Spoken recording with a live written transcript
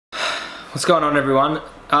What's going on, everyone?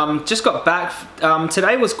 Just got back.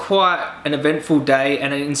 Today was quite an eventful day,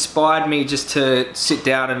 and it inspired me just to sit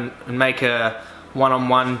down and make a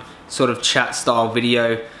one-on-one sort of chat style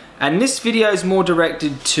video. And this video is more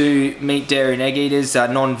directed to meat, dairy and egg eaters,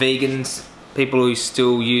 non-vegans, people who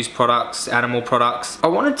still use products, animal products. I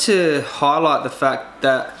wanted to highlight the fact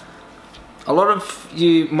that a lot of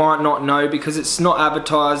you might not know, because it's not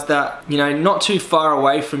advertised, that, you know, not too far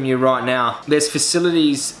away from you right now, there's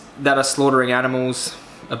facilities that are slaughtering animals,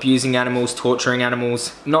 abusing animals, torturing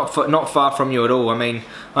animals, not far from you at all. I mean,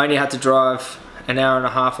 I only had to drive an hour and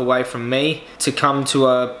a half away from me to come to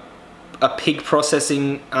a pig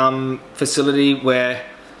processing facility where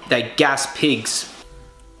they gas pigs.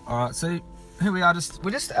 Alright, so here we are,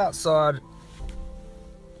 we're just outside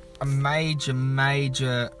a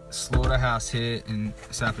major slaughterhouse here in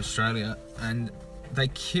South Australia, and they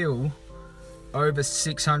kill over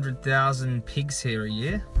 600,000 pigs here a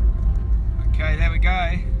year. Okay, there we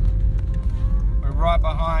go. We're right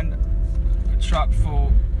behind a truck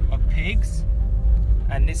full of pigs,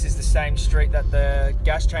 and this is the same street that the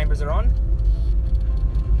gas chambers are on.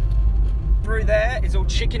 Through there is all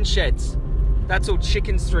chicken sheds. That's all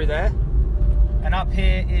chickens through there. And up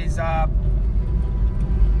here is the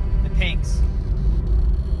pigs.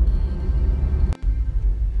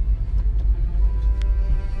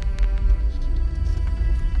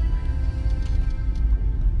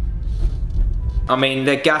 I mean,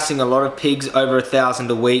 they're gassing a lot of pigs, over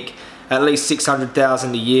 1,000 a week, at least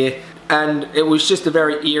 600,000 a year. And it was just a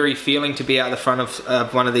very eerie feeling to be out the front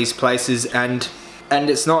of one of these places, and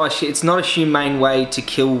it's not a humane way to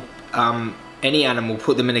kill any animal.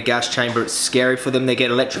 Put them in a gas chamber, it's scary for them, they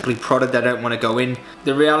get electrically prodded, they don't want to go in.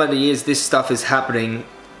 The reality is this stuff is happening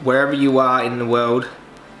wherever you are in the world,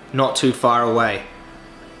 not too far away,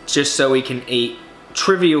 just so we can eat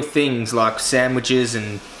trivial things like sandwiches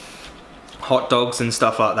and hot dogs and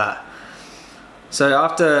stuff like that. So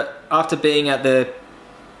after being at the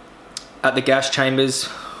gas chambers,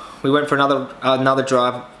 we went for another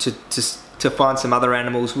drive to find some other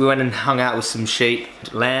animals. We went and hung out with some sheep,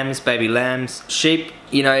 lambs, baby lambs. Sheep,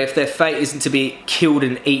 you know, if their fate isn't to be killed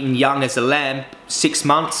and eaten young as a lamb, 6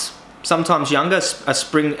 months, sometimes younger. A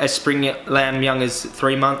spring lamb young as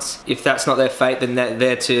 3 months. If that's not their fate, then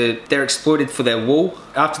they're exploited for their wool.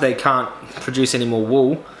 After they can't produce any more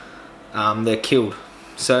wool, they're killed.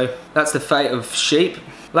 So that's the fate of sheep.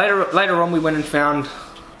 Later on, we went and found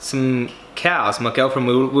some cows. My girlfriend,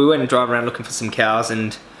 we went and drove around looking for some cows,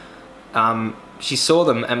 and she saw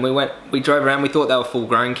them, and we drove around. We thought they were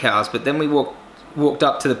full-grown cows, but then we walked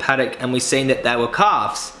up to the paddock and we seen that they were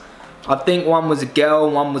calves. I think one was a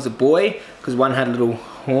girl, one was a boy, because one had little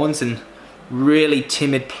horns, and really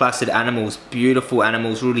timid, placid animals, beautiful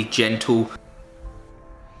animals, really gentle.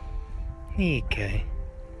 There you go.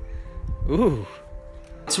 Ooh.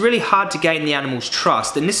 It's really hard to gain the animal's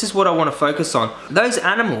trust, and this is what I want to focus on. Those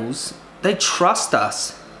animals, they trust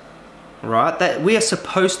us, right? That we are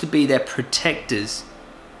supposed to be their protectors,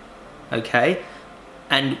 okay?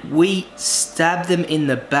 And we stab them in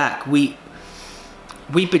the back. We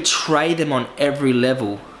betray them on every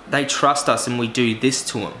level. They trust us, and we do this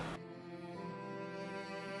to them.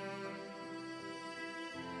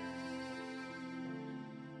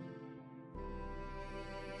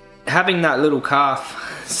 Having that little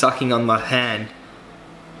calf sucking on my hand,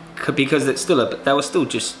 because they were still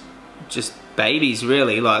just babies,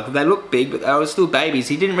 really. Like, they looked big, but they were still babies.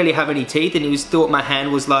 He didn't really have any teeth, and he thought my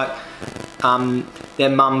hand was like their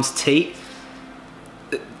mum's teeth.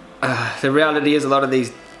 The reality is, a lot of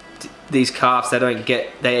these calves, they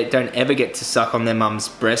don't ever get to suck on their mum's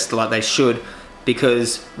breast like they should,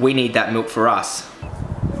 because we need that milk for us.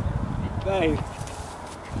 Babe,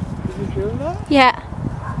 did you feel that? Yeah.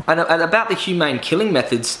 And about the humane killing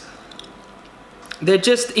methods, they're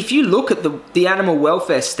just, if you look at the animal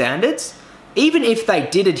welfare standards, even if they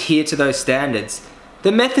did adhere to those standards,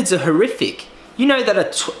 the methods are horrific. You know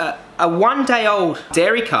that a one-day-old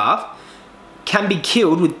dairy calf can be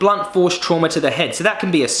killed with blunt force trauma to the head. So that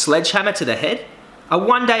can be a sledgehammer to the head. A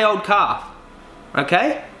one-day-old calf,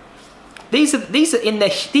 okay? These are in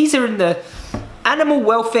the animal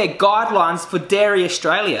welfare guidelines for Dairy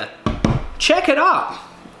Australia. Check it up.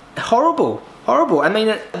 Horrible, horrible. I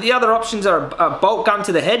mean, the other options are a bolt gun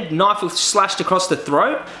to the head, knife slashed across the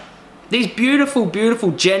throat. These beautiful,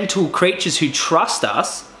 beautiful, gentle creatures who trust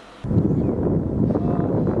us. He's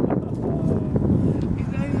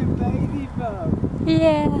only a baby, bub.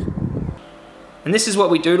 Yeah. And this is what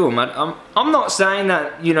we do to them. I'm not saying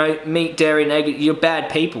that, you know, meat, dairy and egg, you're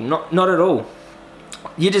bad people. Not at all.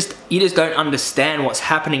 You just don't understand what's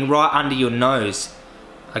happening right under your nose.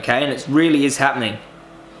 Okay, and it really is happening.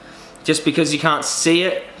 Just because you can't see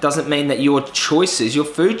it doesn't mean that your choices, your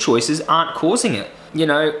food choices, aren't causing it. You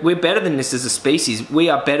know, we're better than this as a species. We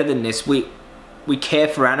are better than this. We care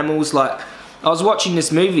for animals. Like, I was watching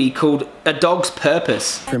this movie called A Dog's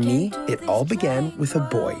Purpose. For me, it all began with a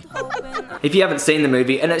boy. If you haven't seen the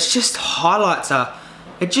movie, and it's just highlights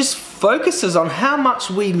it just focuses on how much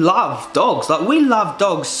we love dogs. Like, we love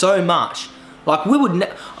dogs so much. Like, we would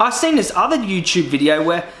I've seen this other YouTube video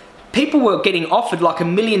where people were getting offered like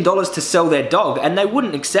 $1 million to sell their dog, and they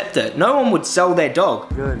wouldn't accept it. No one would sell their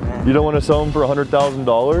dog. Good, man. You don't want to sell them for $100,000?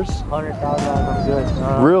 $100,000, I'm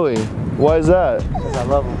good. Really? Why is that? Because I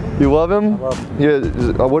love him. You love him? I love him.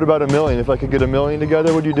 Yeah. What about $1 million? If I could get $1 million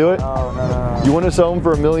together, would you do it? No. You want to sell them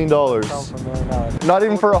for $1 million? Sell him for $1 million. Not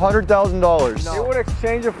even for $100,000? You would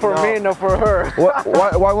exchange it for me, no for her.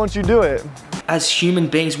 Why won't you do it? As human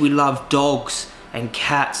beings, we love dogs and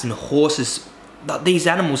cats and horses, these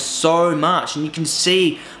animals so much, and you can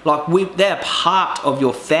see like they're part of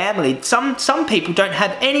your family. Some people don't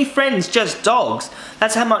have any friends, just dogs.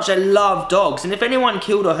 That's how much they love dogs. And if anyone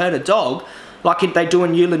killed or hurt a dog, like if they do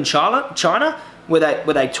in Yulin, China,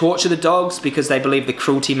 where they torture the dogs because they believe the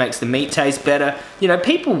cruelty makes the meat taste better, you know,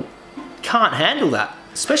 people can't handle that.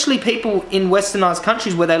 Especially people in westernized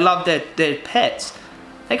countries where they love their pets.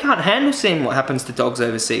 They can't handle seeing what happens to dogs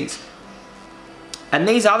overseas. And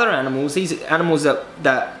these other animals,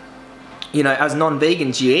 that you know, as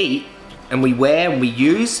non-vegans you eat and we wear and we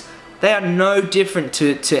use, they are no different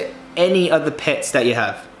to any other pets that you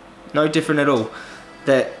have. No different at all.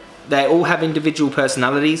 They all have individual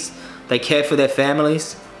personalities. They care for their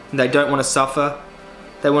families. They don't want to suffer.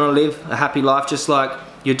 They want to live a happy life just like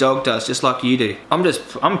your dog does, just like you do.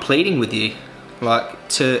 I'm pleading with you, like,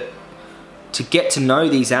 to get to know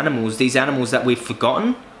these animals that we've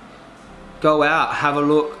forgotten. Go out, have a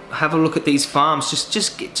look at these farms.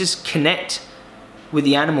 Just connect with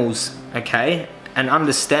the animals, okay? And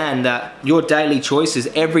understand that your daily choices,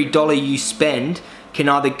 every dollar you spend, can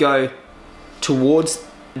either go towards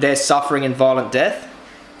their suffering and violent death,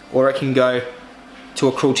 or it can go to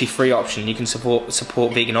a cruelty-free option. You can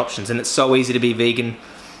support vegan options, and it's so easy to be vegan.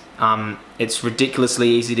 It's ridiculously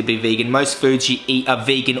easy to be vegan. Most foods you eat are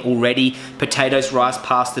vegan already. Potatoes, rice,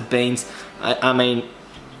 pasta, beans. I mean,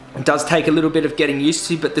 it does take a little bit of getting used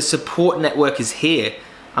to, but the support network is here.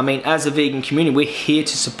 I mean, as a vegan community, we're here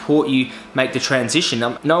to support you make the transition.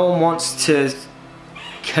 No one wants to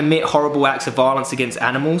commit horrible acts of violence against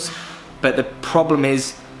animals, but the problem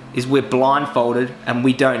is we're blindfolded and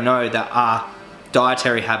we don't know that our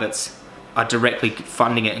dietary habits are directly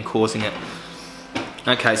funding it and causing it.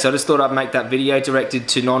 Okay, so I just thought I'd make that video directed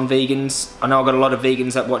to non-vegans. I know I've got a lot of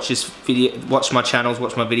vegans that watch this video, watch my channels,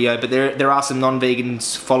 watch my video, but there are some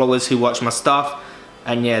non-vegans followers who watch my stuff.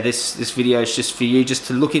 And yeah, this video is just for you, just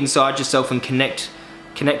to look inside yourself and connect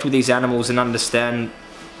with these animals and understand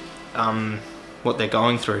what they're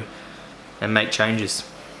going through and make changes.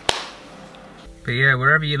 But yeah,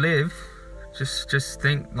 wherever you live, just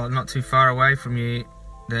think, like, not too far away from you,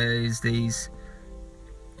 there's these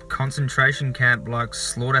concentration camp like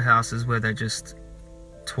slaughterhouses where they just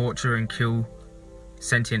torture and kill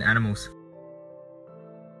sentient animals.